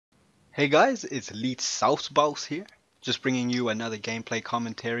Hey guys, it's Elite Southbouse here, just bringing you another gameplay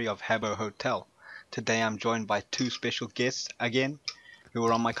commentary of Habbo Hotel. Today I'm joined by two special guests again, who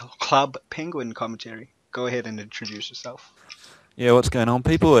are on my Club Penguin commentary. Go ahead and introduce yourself. Yeah, what's going on,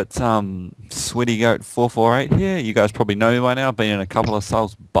 people? It's Sweaty Goat 448 here. You guys probably know me by now. I've been in a couple of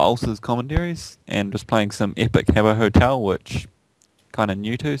Souls Bols's commentaries and just playing some epic Habbo Hotel, which kind of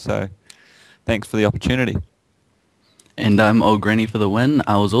new to. So thanks for the opportunity. And I'm Old Granny for the win.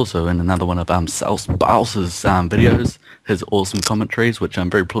 I was also in another one of South Bows's videos, his awesome commentaries, which I'm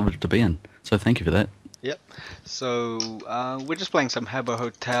very privileged to be in. So thank you for that. Yep. So we're just playing some Habbo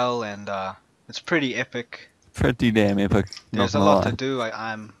Hotel, and it's pretty epic. Pretty damn epic. There's Not a gonna lot to lie. do.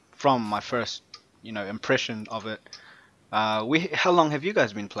 I'm from my first, impression of it. How long have you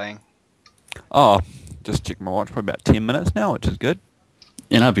guys been playing? Oh, just checked my watch. Probably about 10 minutes now, which is good.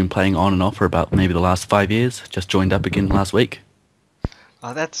 And I've been playing on and off for about maybe the last 5 years. Just joined up again last week.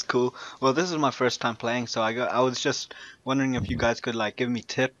 Oh, that's cool. Well, this is my first time playing, so I was just wondering if you guys could like give me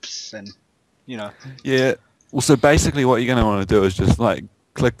tips and, you know. Yeah. Well, so basically what you're going to want to do is just like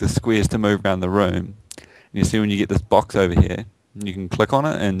click the squares to move around the room. And you see when you get this box over here, you can click on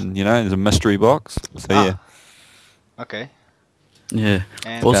it and, there's a mystery box. So yeah. Okay. Yeah.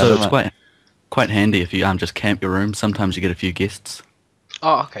 And Also, That's it's quite handy if you just camp your room. Sometimes you get a few guests.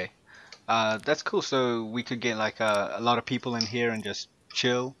 oh, okay. That's cool. So we could get like a lot of people in here and just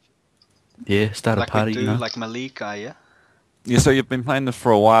chill, Yeah, start a like we party, do, like Malik. Yeah. Yeah, so you've been playing this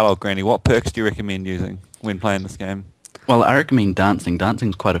for a while, old Granny. What perks do you recommend using when playing this game? Well, I recommend dancing.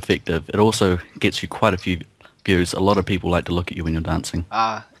 Dancing's quite effective. It also gets you quite a few views. A lot of people like to look at you when you're dancing.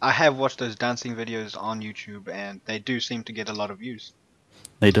 I have watched those dancing videos on YouTube, and they do seem to get a lot of views,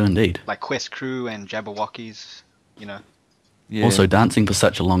 They do indeed. like Quest Crew and Jabberwockies. You know. Yeah. Also, dancing for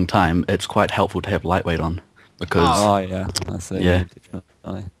such a long time, it's quite helpful to have lightweight on because Oh, yeah, I see. Yeah.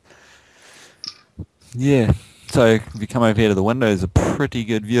 Definitely. Yeah. So if you come over here to the window, there's a pretty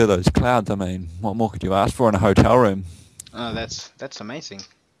good view of those clouds. I mean, what more could you ask for in a hotel room? Oh, that's amazing.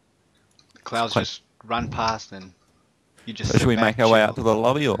 The clouds Quite- just run past, and you just So sit should we back, make our way chill. out to the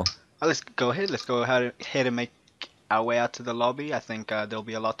lobby, or? Let's go ahead. Let's go ahead and make our way out to the lobby. I think there'll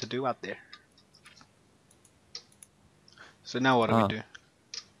be a lot to do out there. So now what do we Ah. do?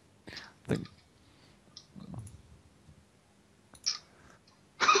 Think-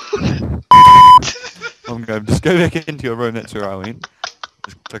 I'm going. Just go back into your room. That's where I went.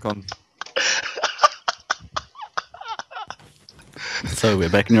 Just click on. so we're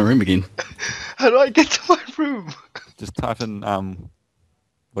back in your room again. How do I get to my room? Just type in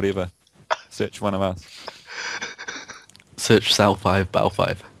whatever. Search one of us. Search Sal 5 Bow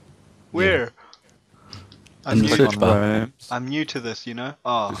 5. Where? I'm In the new. search Click on bar. rooms. I'm new to this, you know.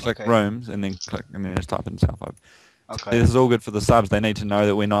 Oh, Just click okay. rooms and then click and then just type in South Hub. Okay. This is all good for the subs. They need to know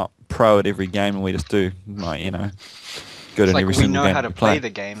that we're not pro at every game and we just do like good It's in like every we single know game how to we play the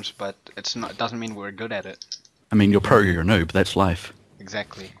games, but it's not. Doesn't mean we're good at it. I mean, you're pro, you're a noob. That's life.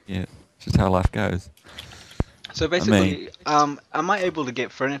 Exactly. Yeah, it's just how life goes. So basically, am I able to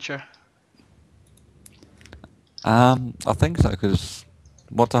get furniture? I think so because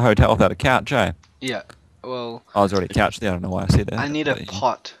what's a hotel without a couch, eh? Yeah. Well, I was already a couch there. I don't know why I said that. I need a but, yeah.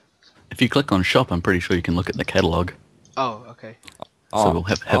 pot. If you click on shop, I'm pretty sure you can look at the catalogue. Oh, okay. So we'll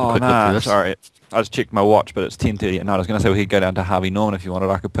have a quick look nah, through this. Sorry, I just checked my watch, but it's 10:30 at night. I was going to say we could go down to Harvey Norman if you wanted.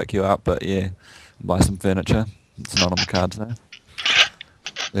 I could pick you up, but yeah, buy some furniture. It's not on the cards though.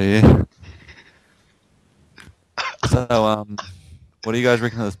 But yeah. So what do you guys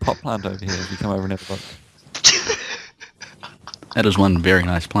reckon of this pot plant over here? If you come over and have a look. That is one very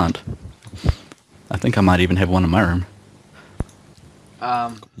nice plant. I think I might even have one in my room.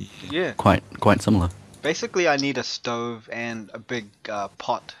 Yeah. Quite similar. Basically, I need a stove and a big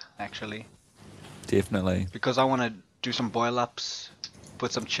pot, actually, Definitely. because I want to do some boil ups,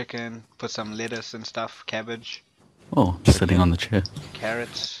 put some chicken, put some lettuce and stuff, cabbage, Oh, just sitting on the chair.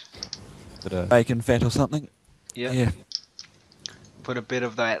 carrots. Bit of bacon fat or something. Yeah. Yeah. Put a bit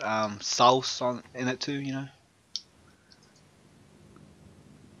of that sauce in it too, you know.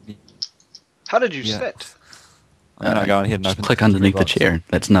 How did you Yeah. sit? I'm gonna go ahead and Just open click the underneath the box. chair.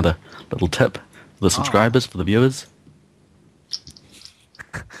 That's another little tip for the subscribers, for the viewers.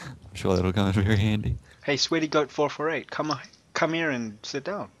 I'm sure that'll come in very handy. Hey, Sweaty Goat 448, come here and sit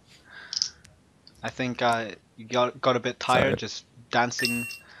down. I think you got a bit tired So- just dancing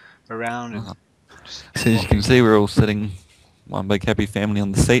around and Uh-huh. just So as you can see, we're all sitting one big happy family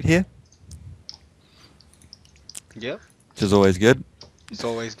on the seat here, Yep, which is always good. it's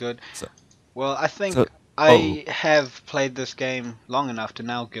always good. So- Well, I think so- I have played this game long enough to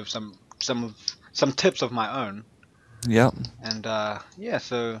now give some tips of my own. Yep. And yeah,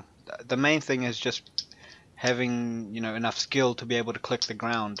 so the main thing is just having enough skill to be able to click the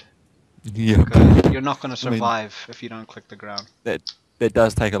ground. Yeah. Because you're not going to I mean, survive if you don't click the ground. that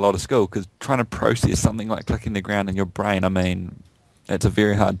does take a lot of skill, because trying to process something like clicking the ground in your brain, I mean, it's a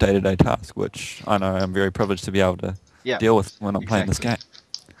very hard day-to-day task, which I know I'm very privileged to be able to Yeah, deal with when I'm playing this game.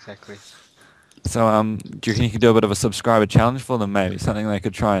 exactly. So, do you reckon you could do a bit of a subscriber challenge for them, maybe? Something they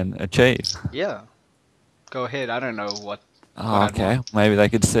could try and achieve? Yeah, go ahead. I don't know what Oh, I'd okay. want. Maybe they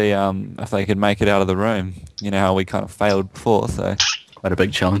could see if they could make it out of the room. You know how we kind of failed before, so Quite a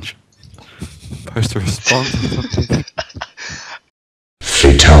big challenge. post a response or something.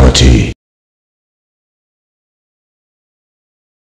 Fatality.